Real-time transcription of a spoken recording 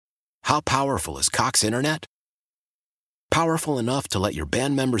How powerful is Cox Internet? Powerful enough to let your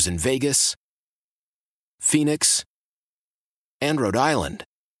band members in Vegas, Phoenix, and Rhode Island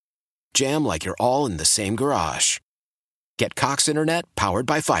jam like you're all in the same garage. Get Cox Internet powered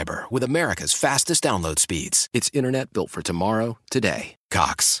by fiber with America's fastest download speeds. It's internet built for tomorrow, today.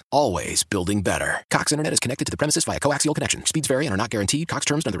 Cox, always building better. Cox Internet is connected to the premises via coaxial connection. Speeds vary and are not guaranteed. Cox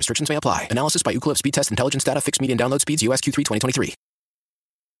terms and other restrictions may apply. Analysis by Ookla Speed Test Intelligence Data. Fixed median download speeds. US Q3 2023.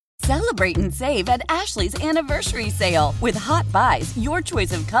 Celebrate and save at Ashley's Anniversary Sale. With Hot Buys, your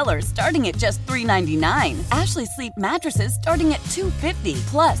choice of colors starting at just $3.99. Ashley Sleep mattresses starting at $2.50.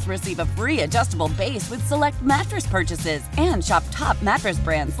 Plus, receive a free adjustable base with select mattress purchases. And shop top mattress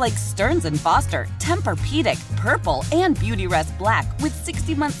brands like Stearns & Foster, Tempur-Pedic, Purple, and Beautyrest Black with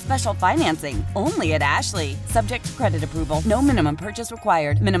 60-month special financing. Only at Ashley. Subject to credit approval. No minimum purchase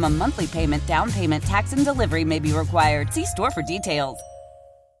required. Minimum monthly payment, down payment, tax, and delivery may be required. See store for details.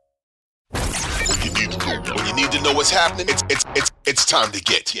 When you need to know what's happening, it's time to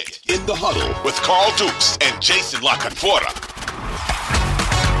get in the huddle with Carl Dukes and Jason La Canfora.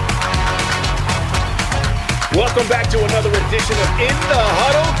 Welcome back to another edition of In the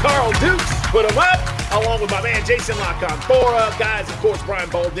Huddle. Carl Dukes, put him up, along with my man Jason La Canfora. Guys, of course, Brian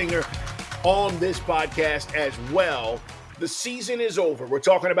Baldinger on this podcast as well. The season is over. We're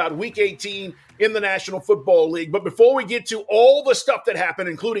talking about Week 18 in the National Football League. But before we get to all the stuff that happened,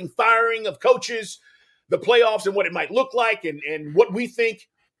 including firing of coaches, the playoffs and what it might look like and what we think,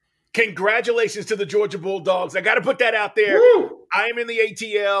 congratulations to the Georgia Bulldogs. I got to put that out there. Woo! I am in the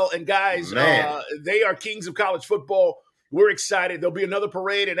ATL, and guys, they are kings of college football. We're excited. There'll be another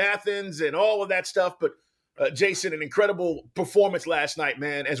parade in Athens and all of that stuff. But, Jason, an incredible performance last night,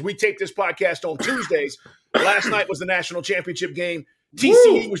 man. As we tape this podcast on Tuesdays, last night was the national championship game.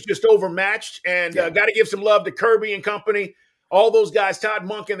 TCE was just overmatched, and got to give some love to Kirby and company, all those guys, Todd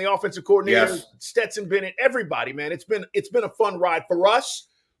Monken, the offensive coordinator, Stetson Bennett, everybody, man. It's been a fun ride for us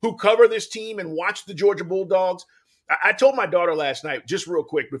who cover this team and watch the Georgia Bulldogs. I told my daughter last night, just real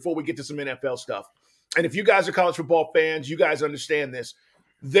quick, before we get to some NFL stuff, and if you guys are college football fans, you guys understand this.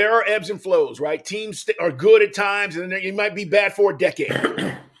 There are ebbs and flows, right? Teams are good at times, and then you might be bad for a decade.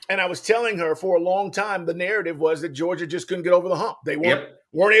 And I was telling her for a long time, the narrative was that Georgia just couldn't get over the hump. They weren't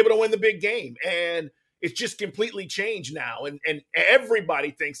able to win the big game. And it's just completely changed now. And everybody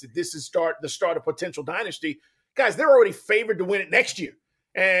thinks that this is the start of potential dynasty. Guys, they're already favored to win it next year.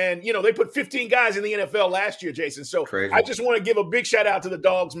 And, they put 15 guys in the NFL last year, Jason. So crazy. I just want to give a big shout out to the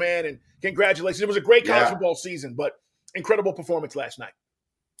Dogs, man, and congratulations. It was a great college football season, but incredible performance last night.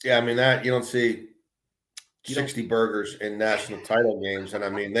 Yeah, I mean, that you don't see 60 burgers in national title games. And, I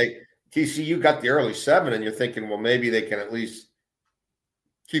mean, TCU got the early 7, and you're thinking, well, maybe they can at least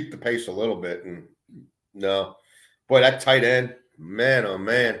keep the pace a little bit. And no. Boy, that tight end, man, oh,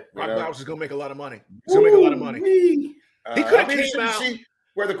 man. Brock Bowers is going to make a lot of money. He's going to make a lot of money. He could have came out. See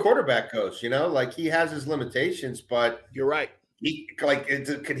where the quarterback goes, like he has his limitations, but you're right.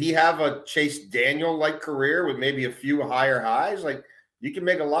 Could he have a Chase Daniel-like career with maybe a few higher highs? Like, you can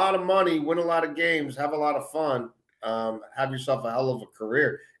make a lot of money, win a lot of games, have a lot of fun, have yourself a hell of a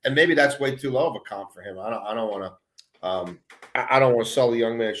career, and maybe that's way too low of a comp for him. I don't want to sell a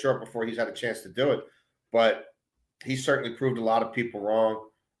young man short before he's had a chance to do it, but he certainly proved a lot of people wrong.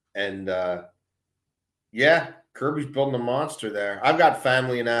 And Kirby's building a monster there. I've got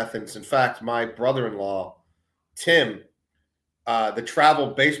family in Athens. In fact, my brother-in-law, Tim, the travel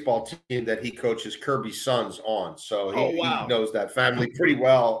baseball team that he coaches Kirby's sons on. So he knows that family pretty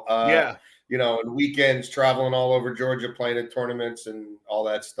well. And weekends traveling all over Georgia, playing in tournaments and all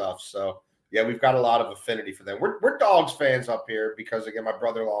that stuff. So, yeah, we've got a lot of affinity for them. We're Dogs fans up here because, again, my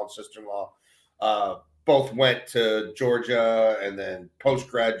brother-in-law and sister-in-law both went to Georgia and then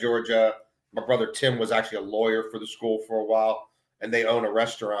post-grad Georgia. My brother Tim was actually a lawyer for the school for a while, and they own a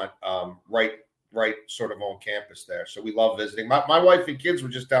restaurant right sort of on campus there. So we love visiting. My wife and kids were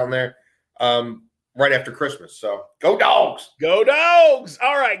just down there right after Christmas. So go Dogs. Go Dogs.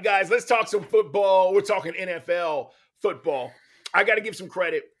 All right, guys, let's talk some football. We're talking NFL football. I got to give some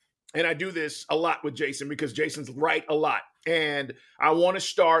credit, and I do this a lot with Jason because Jason's right a lot. And I want to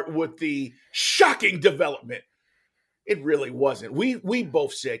start with the shocking development. It really wasn't. We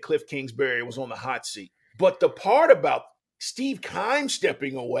both said Cliff Kingsbury was on the hot seat. But the part about Steve Keim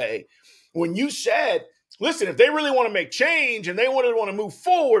stepping away, when you said, listen, if they really want to make change and they want to move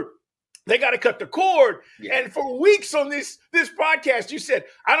forward, they got to cut the cord. Yeah. And for weeks on this podcast, you said,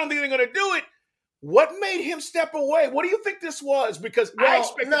 I don't think they're going to do it. What made him step away? What do you think this was? Because I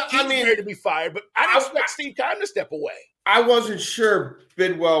expected Kingsbury to be fired, but I didn't expect Steve Keim to step away. I wasn't sure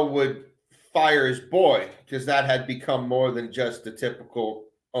Bidwell would fire his boy because that had become more than just the typical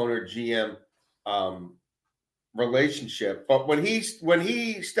owner GM relationship. But when he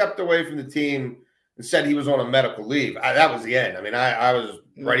stepped away from the team and said he was on a medical leave, that was the end. I mean, I was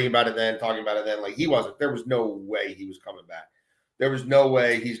writing about it then, talking about it then. Like, there was no way he was coming back. There was no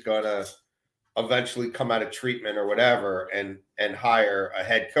way he's gonna eventually come out of treatment or whatever and hire a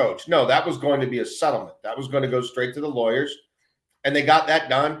head coach. No, that was going to be a settlement. That was going to go straight to the lawyers, and they got that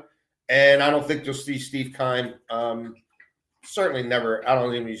done. And I don't think you'll see Steve Keim. Certainly never. I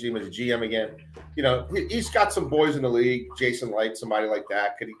don't even see him as a GM again. You know, he's got some boys in the league. Jason Light, somebody like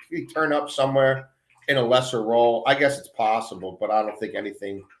that. Could he turn up somewhere in a lesser role? I guess it's possible, but I don't think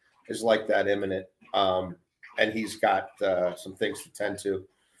anything is like that imminent. And he's got some things to tend to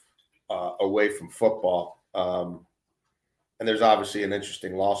away from football. And there's obviously an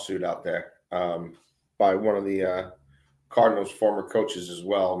interesting lawsuit out there by one of the Cardinals' former coaches as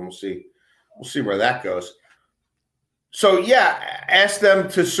well. And we'll see where that goes. So, yeah, ask them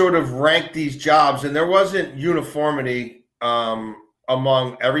to sort of rank these jobs. And there wasn't uniformity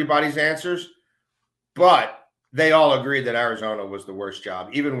among everybody's answers, but they all agreed that Arizona was the worst job,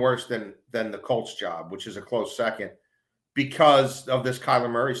 even worse than the Colts job, which is a close second, because of this Kyler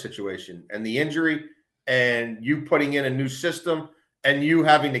Murray situation and the injury and you putting in a new system and you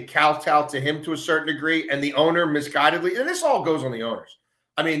having to kowtow to him to a certain degree and the owner misguidedly. And this all goes on the owners.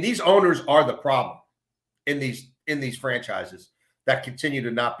 I mean, these owners are the problem in these franchises that continue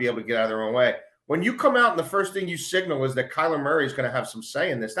to not be able to get out of their own way. When you come out and the first thing you signal is that Kyler Murray is going to have some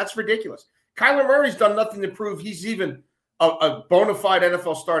say in this, that's ridiculous. Kyler Murray's done nothing to prove he's even a bona fide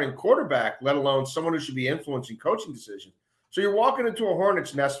NFL starting quarterback, let alone someone who should be influencing coaching decisions. So you're walking into a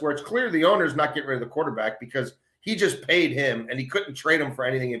hornet's nest where it's clear the owner's not getting rid of the quarterback because he just paid him and he couldn't trade him for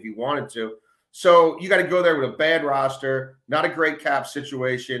anything if he wanted to. So you got to go there with a bad roster, not a great cap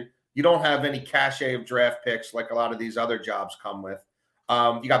situation. You don't have any cachet of draft picks like a lot of these other jobs come with.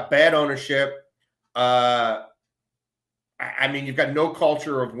 You got bad ownership. I mean, you've got no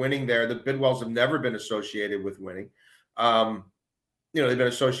culture of winning there. The Bidwells have never been associated with winning. They've been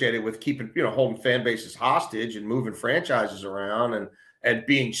associated with keeping, holding fan bases hostage and moving franchises around and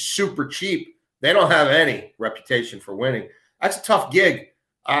being super cheap. They don't have any reputation for winning. That's a tough gig.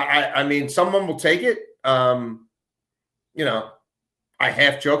 I mean, someone will take it. I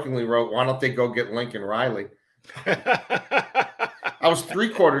half jokingly wrote, why don't they go get Lincoln Riley? I was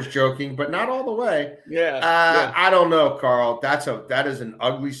 3/4 joking, but not all the way. Yeah. I don't know, Carl. That is an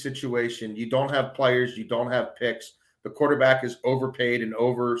ugly situation. You don't have players. You don't have picks. The quarterback is overpaid and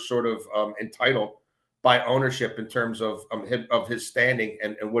over sort of entitled by ownership in terms of his standing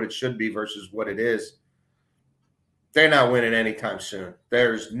and what it should be versus what it is. They're not winning anytime soon.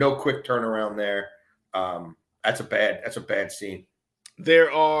 There's no quick turnaround there. That's a bad scene.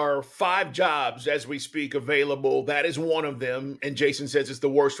 There are 5 jobs as we speak available. That is one of them. And Jason says it's the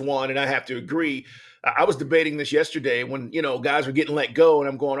worst one. And I have to agree. I was debating this yesterday when, guys are getting let go. And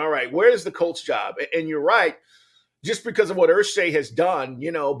I'm going, all right, where is the Colts job? And you're right. Just because of what Irsay has done,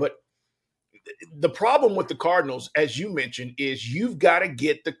 but the problem with the Cardinals, as you mentioned, is you've got to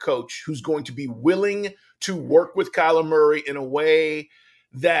get the coach who's going to be willing to work with Kyler Murray in a way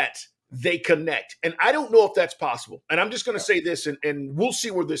that they connect. And I don't know if that's possible. And I'm just going to say this, and we'll see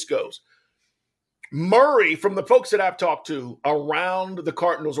where this goes. Murray, from the folks that I've talked to around the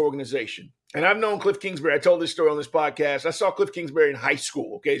Cardinals organization, and I've known Cliff Kingsbury. I told this story on this podcast. I saw Cliff Kingsbury in high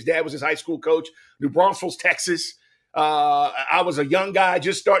school. Okay, his dad was his high school coach, New Braunfels, Texas. I was a young guy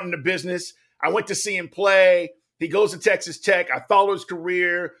just starting the business. I went to see him play. He goes to Texas Tech. I follow his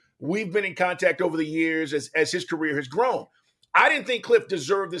career. We've been in contact over the years as his career has grown. I didn't think Cliff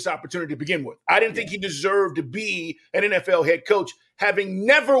deserved this opportunity to begin with. I didn't think he deserved to be an NFL head coach, having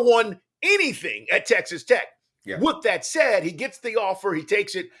never won anything at Texas Tech. Yeah. With that said, he gets the offer. He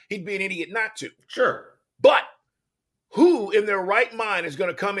takes it. He'd be an idiot not to. Sure. But who in their right mind is going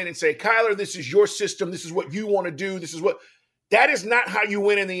to come in and say, Kyler, this is your system. This is what you want to do. That is not how you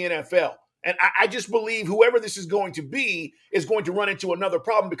win in the NFL. And I just believe whoever this is going to be is going to run into another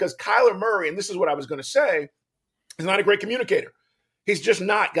problem because Kyler Murray, and this is what I was going to say, is not a great communicator. He's just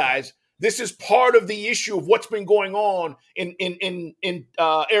not, guys. This is part of the issue of what's been going on in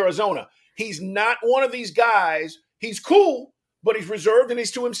Arizona. He's not one of these guys. He's cool, but he's reserved and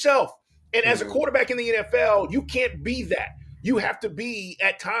he's to himself. And as a quarterback in the NFL, you can't be that. You have to be,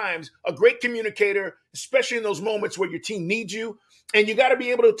 at times, a great communicator, especially in those moments where your team needs you. And you got to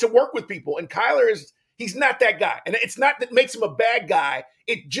be able to work with people. And Kyler he's not that guy. And it's not that makes him a bad guy.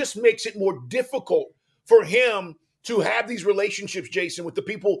 It just makes it more difficult for him to have these relationships, Jason, with the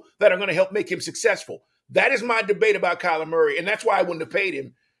people that are going to help make him successful. That is my debate about Kyler Murray. And that's why I wouldn't have paid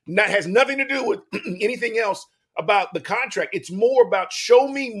him. That has nothing to do with anything else about the contract. It's more about show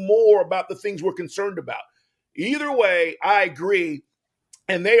me more about the things we're concerned about. Either way, I agree.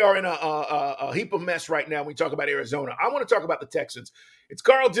 And they are in a heap of mess right now when we talk about Arizona. I want to talk about the Texans. It's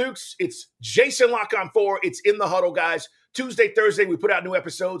Carl Dukes. It's Jason Lock on 4. It's In the Huddle, guys. Tuesday, Thursday, we put out new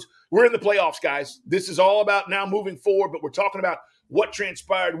episodes. We're in the playoffs, guys. This is all about now moving forward, but we're talking about what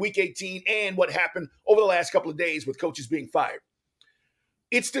transpired Week 18 and what happened over the last couple of days with coaches being fired.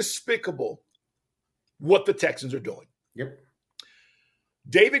 It's despicable what the Texans are doing. Yep.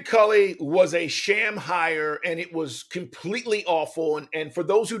 David Culley was a sham hire, and it was completely awful. And for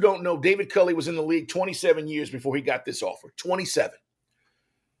those who don't know, David Culley was in the league 27 years before he got this offer. 27.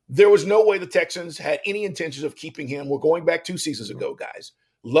 There was no way the Texans had any intentions of keeping him. We're going back 2 seasons ago, guys.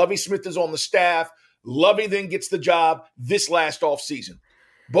 Lovie Smith is on the staff. Lovie then gets the job this last offseason.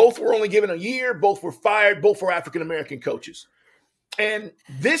 Both were only given a year. Both were fired. Both were African-American coaches. And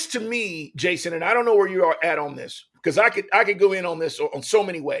this to me, Jason, and I don't know where you are at on this, because I could go in on this on so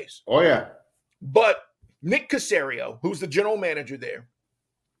many ways. Oh, yeah. But Nick Caserio, who's the general manager there,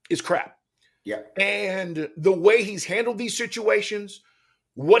 is crap. Yeah. And the way he's handled these situations,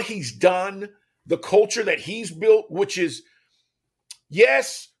 what he's done, the culture that he's built, which is,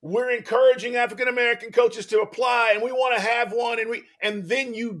 yes, we're encouraging African-American coaches to apply, and we want to have one, and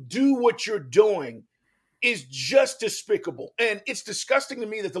then you do what you're doing, is just despicable. And it's disgusting to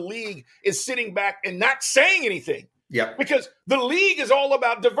me that the league is sitting back and not saying anything. Yeah. Because the league is all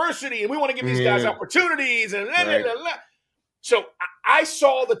about diversity, and we want to give these guys opportunities. And blah, blah, blah, blah. So I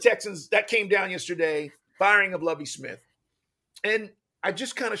saw the Texans, that came down yesterday, firing of Lovie Smith. And I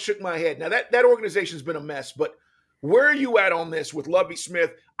just kind of shook my head. Now, that organization's been a mess, but where are you at on this with Lovie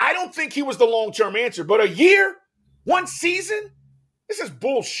Smith? I don't think he was the long-term answer, but a year, 1 season, this is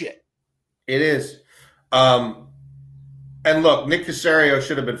bullshit. It is. And look, Nick Caserio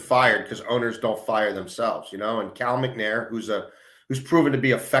should have been fired because owners don't fire themselves, and Cal McNair, who's proven to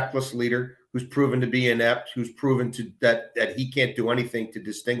be a feckless leader, who's proven to be inept, who's proven that he can't do anything to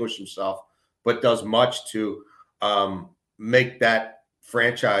distinguish himself, but does much to make that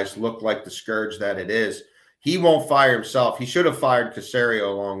franchise look like the scourge that it is. He won't fire himself. He should have fired Caserio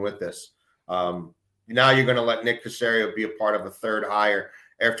along with this. Now you're going to let Nick Caserio be a part of a third hire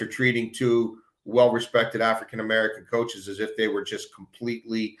after treating 2 well-respected African-American coaches as if they were just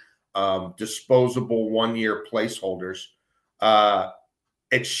completely disposable one-year placeholders.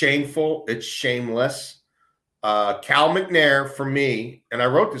 It's shameful. It's shameless. Cal McNair, for me, and I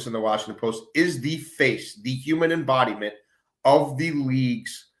wrote this in the Washington Post, is the face, the human embodiment of the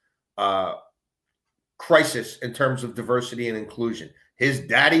league's crisis in terms of diversity and inclusion. His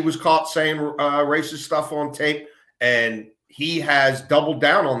daddy was caught saying racist stuff on tape, and he has doubled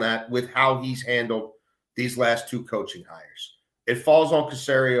down on that with how he's handled these last 2 coaching hires. It falls on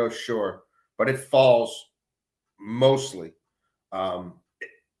Caserio, sure, but it falls mostly on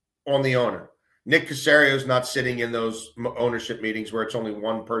the owner. Nick Caserio is not sitting in those ownership meetings where it's only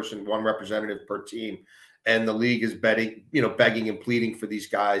one person, one representative per team, and the league is begging and pleading for these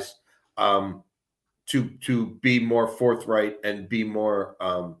guys to be more forthright and be more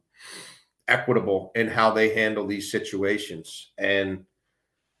equitable in how they handle these situations. And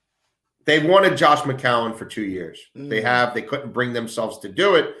they wanted Josh McCown for 2 years. They couldn't bring themselves to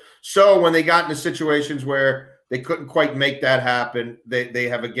do it. So when they got into situations where they couldn't quite make that happen, they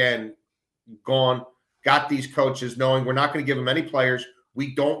have again got these coaches knowing we're not going to give them any players.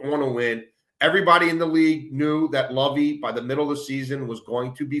 We don't want to win. Everybody in the league knew that Lovie by the middle of the season was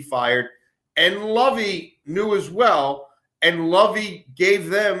going to be fired. And Lovie knew as well. And Lovie gave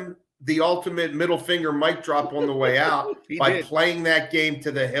them the ultimate middle finger mic drop on the way out by playing that game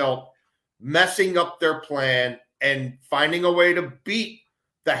to the hilt, messing up their plan, and finding a way to beat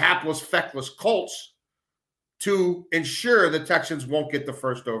the hapless, feckless Colts to ensure the Texans won't get the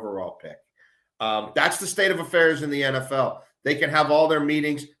first overall pick. That's the state of affairs in the NFL. They can have all their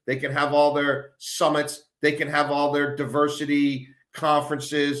meetings. They can have all their summits. They can have all their diversity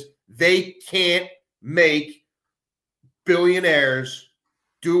conferences. They can't make billionaires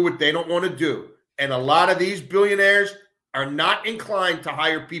do what they don't want to do. And a lot of these billionaires are not inclined to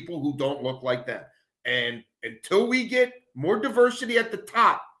hire people who don't look like them. And until we get more diversity at the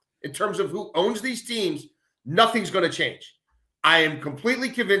top in terms of who owns these teams, nothing's going to change. I am completely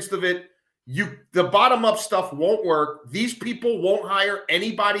convinced of it. The bottom-up stuff won't work. These people won't hire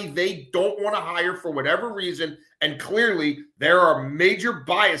anybody they don't want to hire for whatever reason. And clearly, there are major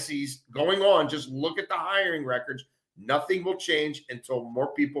biases going on. Just look at the hiring records. Nothing will change until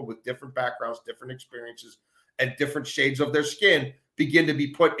more people with different backgrounds, different experiences, and different shades of their skin begin to be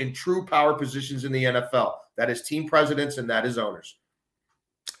put in true power positions in the NFL. That is team presidents and that is owners.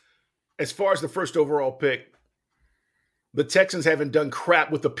 As far as the first overall pick, the Texans haven't done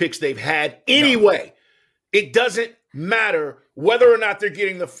crap with the picks they've had anyway. No. It doesn't matter whether or not they're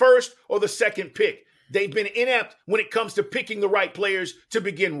getting the first or the second pick. They've been inept when it comes to picking the right players to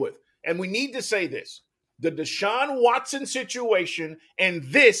begin with. And we need to say this. The Deshaun Watson situation and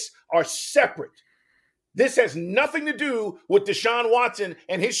this are separate. This has nothing to do with Deshaun Watson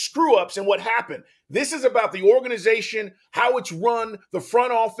and his screw-ups and what happened. This is about the organization, how it's run, the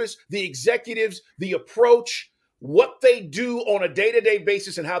front office, the executives, the approach, what they do on a day-to-day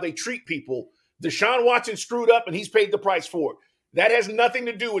basis and how they treat people. Deshaun Watson screwed up and he's paid the price for it. That has nothing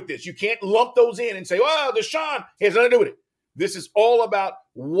to do with this. You can't lump those in and say, oh, Deshaun has nothing to do with it. This is all about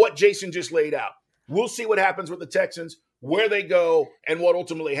what Jason just laid out. We'll see what happens with the Texans, where they go, and what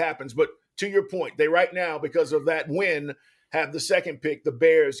ultimately happens. But to your point, they right now, because of that win, have the second pick. The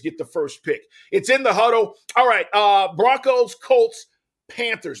Bears get the first pick. It's in the huddle. All right, Broncos, Colts,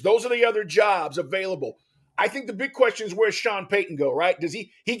 Panthers. Those are the other jobs available. I think the big question is where's Sean Payton go, right? Does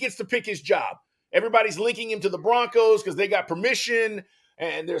he gets to pick his job. Everybody's linking him to the Broncos because they got permission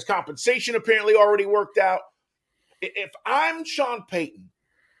and there's compensation apparently already worked out. If I'm Sean Payton,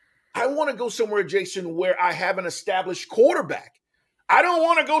 I want to go somewhere, Jason, where I have an established quarterback. I don't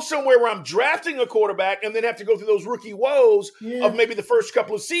want to go somewhere where I'm drafting a quarterback and then have to go through those rookie woes of maybe the first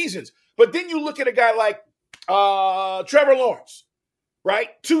couple of seasons. But then you look at a guy like Trevor Lawrence, right?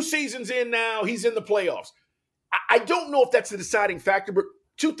 2 seasons in now, he's in the playoffs. I don't know if that's the deciding factor, but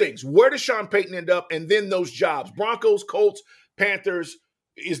two things. Where does Sean Payton end up? And then those jobs. Broncos, Colts, Panthers.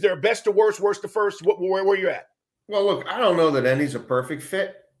 Is there best to worst, worst to first? Where you're at? Well, look, I don't know that any's a perfect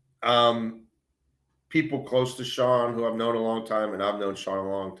fit. People close to Sean, who I've known a long time, and I've known Sean a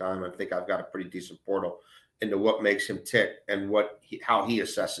long time, I think I've got a pretty decent portal into what makes him tick and how he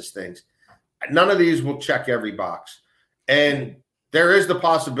assesses things. None of these will check every box. And there is the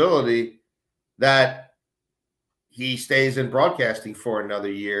possibility that he stays in broadcasting for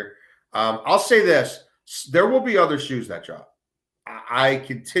another year. I'll say this. There will be other shoes that drop. I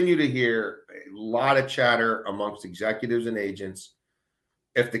continue to hear a lot of chatter amongst executives and agents.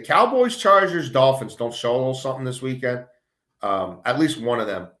 If the Cowboys, Chargers, Dolphins don't show a little something this weekend, at least one of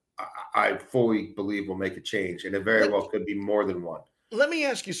them, I fully believe will make a change. And it very well could be more than one. Let me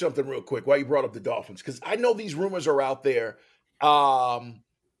ask you something real quick while you brought up the Dolphins, because I know these rumors are out there.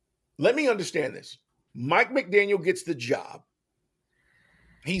 Let me understand this. Mike McDaniel gets the job.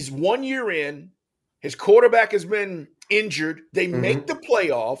 He's 1 year in. His quarterback has been injured. They make the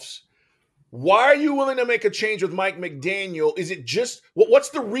playoffs. Why are you willing to make a change with Mike McDaniel? Is it just what's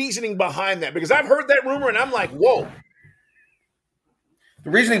the reasoning behind that? Because I've heard that rumor and I'm like, whoa. The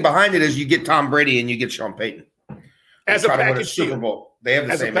reasoning behind it is you get Tom Brady and you get Sean Payton. As a package Super Bowl. They have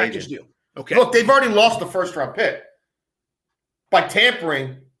the same agent. Deal. Okay. Look, they've already lost the first round pick by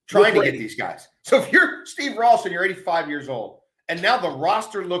tampering, trying to get these guys. So if you're Steve Ross and you're 85 years old, and now the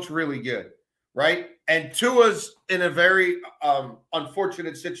roster looks really good, right? And Tua's in a very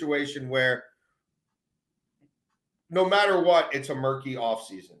unfortunate situation where no matter what, it's a murky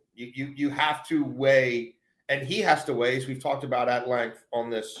offseason. You have to weigh, and he has to weigh, as we've talked about at length on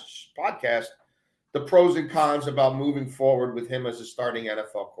this podcast, the pros and cons about moving forward with him as a starting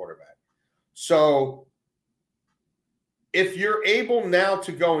NFL quarterback. So if you're able now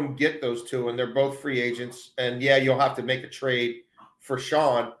to go and get those two, and they're both free agents, and yeah, you'll have to make a trade for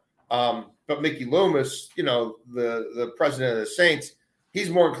Sean, but Mickey Loomis, the president of the Saints, he's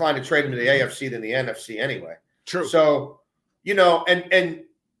more inclined to trade him to the AFC than the NFC anyway. True. So, and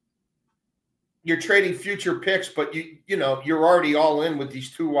you're trading future picks, but you're already all in with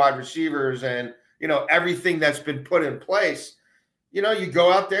these 2 wide receivers and, everything that's been put in place. You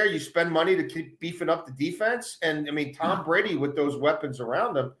go out there, you spend money to keep beefing up the defense. And, Tom Brady with those weapons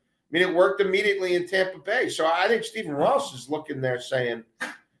around him, it worked immediately in Tampa Bay. So I think Stephen Ross is looking there saying,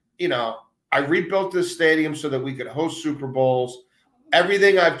 I rebuilt this stadium so that we could host Super Bowls.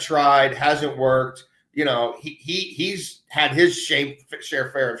 Everything I've tried hasn't worked. He's had his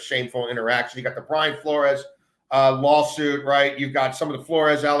share of shameful interaction. You got the Brian Flores lawsuit, right? You've got some of the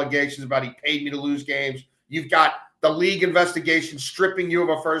Flores allegations about he paid me to lose games. You've got the league investigation stripping you of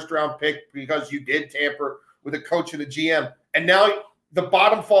a first-round pick because you did tamper with a coach and a GM. And now the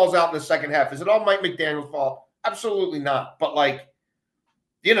bottom falls out in the second half. Is it all Mike McDaniel's fault? Absolutely not. But,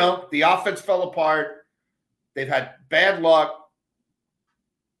 the offense fell apart. They've had bad luck.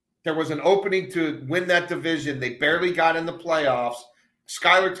 There was an opening to win that division. They barely got in the playoffs.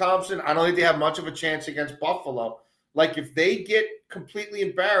 Skylar Thompson, I don't think they have much of a chance against Buffalo. If they get completely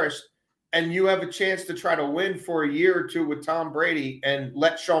embarrassed and you have a chance to try to win for a year or two with Tom Brady and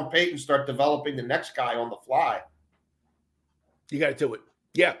let Sean Payton start developing the next guy on the fly. You got to do it.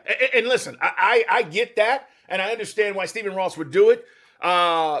 Yeah, and listen, I get that, and I understand why Stephen Ross would do it.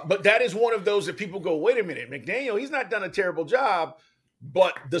 But that is one of those that people go, wait a minute, McDaniel, he's not done a terrible job,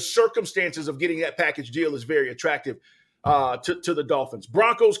 but the circumstances of getting that package deal is very attractive to the Dolphins.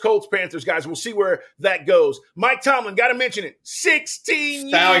 Broncos, Colts, Panthers, guys, we'll see where that goes. Mike Tomlin, got to mention it, 16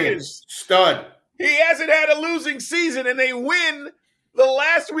 years. Stud. He hasn't had a losing season, and they win the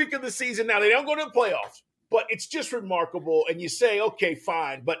last week of the season. Now, they don't go to the playoffs, but it's just remarkable. And you say, okay,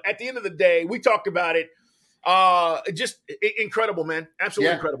 fine. But at the end of the day, we talked about it. Just incredible, man.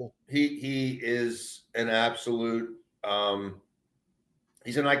 Absolutely incredible. He is an absolute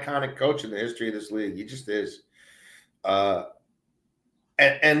he's an iconic coach in the history of this league. He just is. And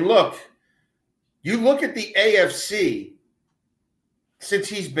look, you look at the AFC since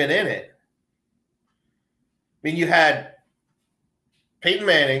he's been in it. I mean, you had Peyton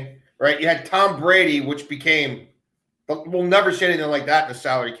Manning, right? You had Tom Brady, which became, we'll never see anything like that in the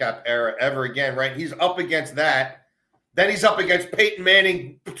salary cap era ever again, right? He's up against that. Then he's up against Peyton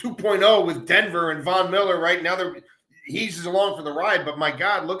Manning 2.0 with Denver and Von Miller, right? Now he's along for the ride, but my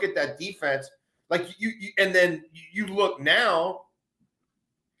God, look at that defense. Like and then you look now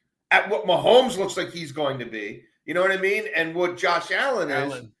at what Mahomes looks like he's going to be, you know what I mean? And what Josh Allen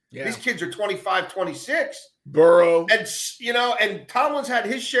is. Yeah. These kids are 25, 26. Burrow. And, and Tomlin's had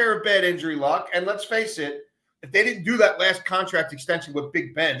his share of bad injury luck. And let's face it, if they didn't do that last contract extension with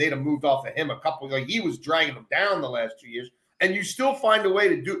Big Ben, they'd have moved off of him he was dragging them down the last 2 years. And you still find a way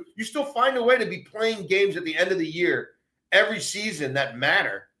to be playing games at the end of the year every season that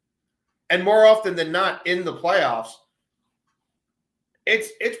matter. And more often than not in the playoffs.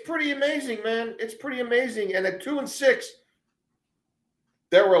 It's pretty amazing, man. It's pretty amazing. And at 2-6,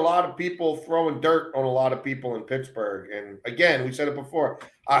 there were a lot of people throwing dirt on a lot of people in Pittsburgh. And again, we said it before.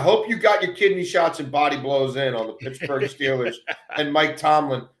 I hope you got your kidney shots and body blows in on the Pittsburgh Steelers and Mike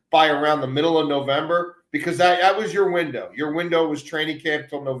Tomlin by around the middle of November, because that was your window. Your window was training camp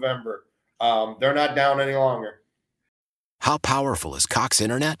till November. They're not down any longer. How powerful is Cox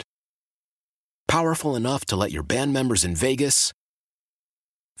Internet? Powerful enough to let your band members in Vegas,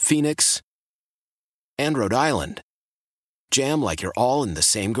 Phoenix, and Rhode Island jam like you're all in the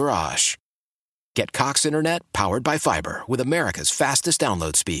same garage. Get Cox Internet powered by fiber with America's fastest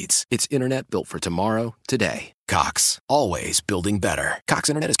download speeds. It's internet built for tomorrow, today. Cox, always building better. Cox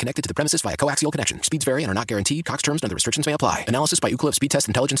Internet is connected to the premises via coaxial connection. Speeds vary and are not guaranteed. Cox terms and other restrictions may apply. Analysis by Ookla Speed Test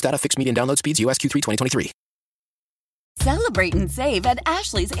Intelligence Data. Fixed median download speeds. US Q3 2023. Celebrate and save at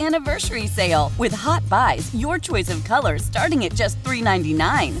Ashley's Anniversary Sale. With Hot Buys, your choice of colors starting at just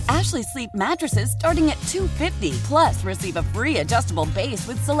 $3.99. Ashley Sleep mattresses starting at $2.50. Plus, receive a free adjustable base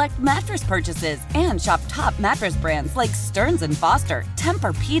with select mattress purchases. And shop top mattress brands like Stearns & Foster,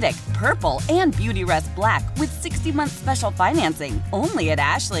 Tempur-Pedic, Purple, and Beautyrest Black with 60-month special financing. Only at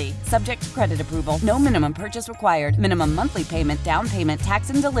Ashley. Subject to credit approval. No minimum purchase required. Minimum monthly payment, down payment, tax,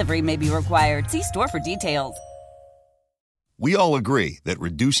 and delivery may be required. See store for details. We all agree that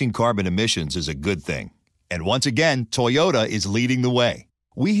reducing carbon emissions is a good thing. And once again, Toyota is leading the way.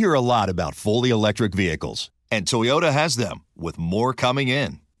 We hear a lot about fully electric vehicles, and Toyota has them, with more coming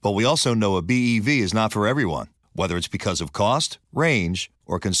in. But we also know a BEV is not for everyone, whether it's because of cost, range,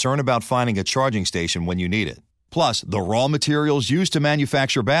 or concern about finding a charging station when you need it. Plus, the raw materials used to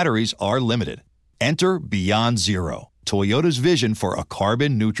manufacture batteries are limited. Enter Beyond Zero, Toyota's vision for a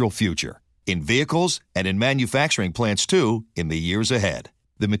carbon-neutral future. In vehicles and in manufacturing plants, too, in the years ahead.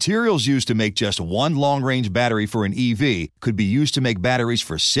 The materials used to make just one long-range battery for an EV could be used to make batteries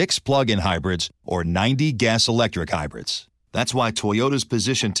for 6 plug-in hybrids or 90 gas-electric hybrids. That's why Toyota's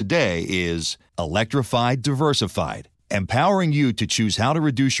position today is electrified, diversified, empowering you to choose how to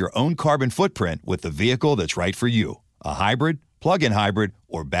reduce your own carbon footprint with the vehicle that's right for you, a hybrid, plug-in hybrid,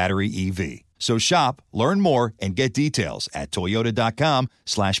 or battery EV. So shop, learn more, and get details at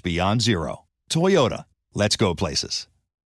toyota.com/beyond zero. Toyota, let's go places.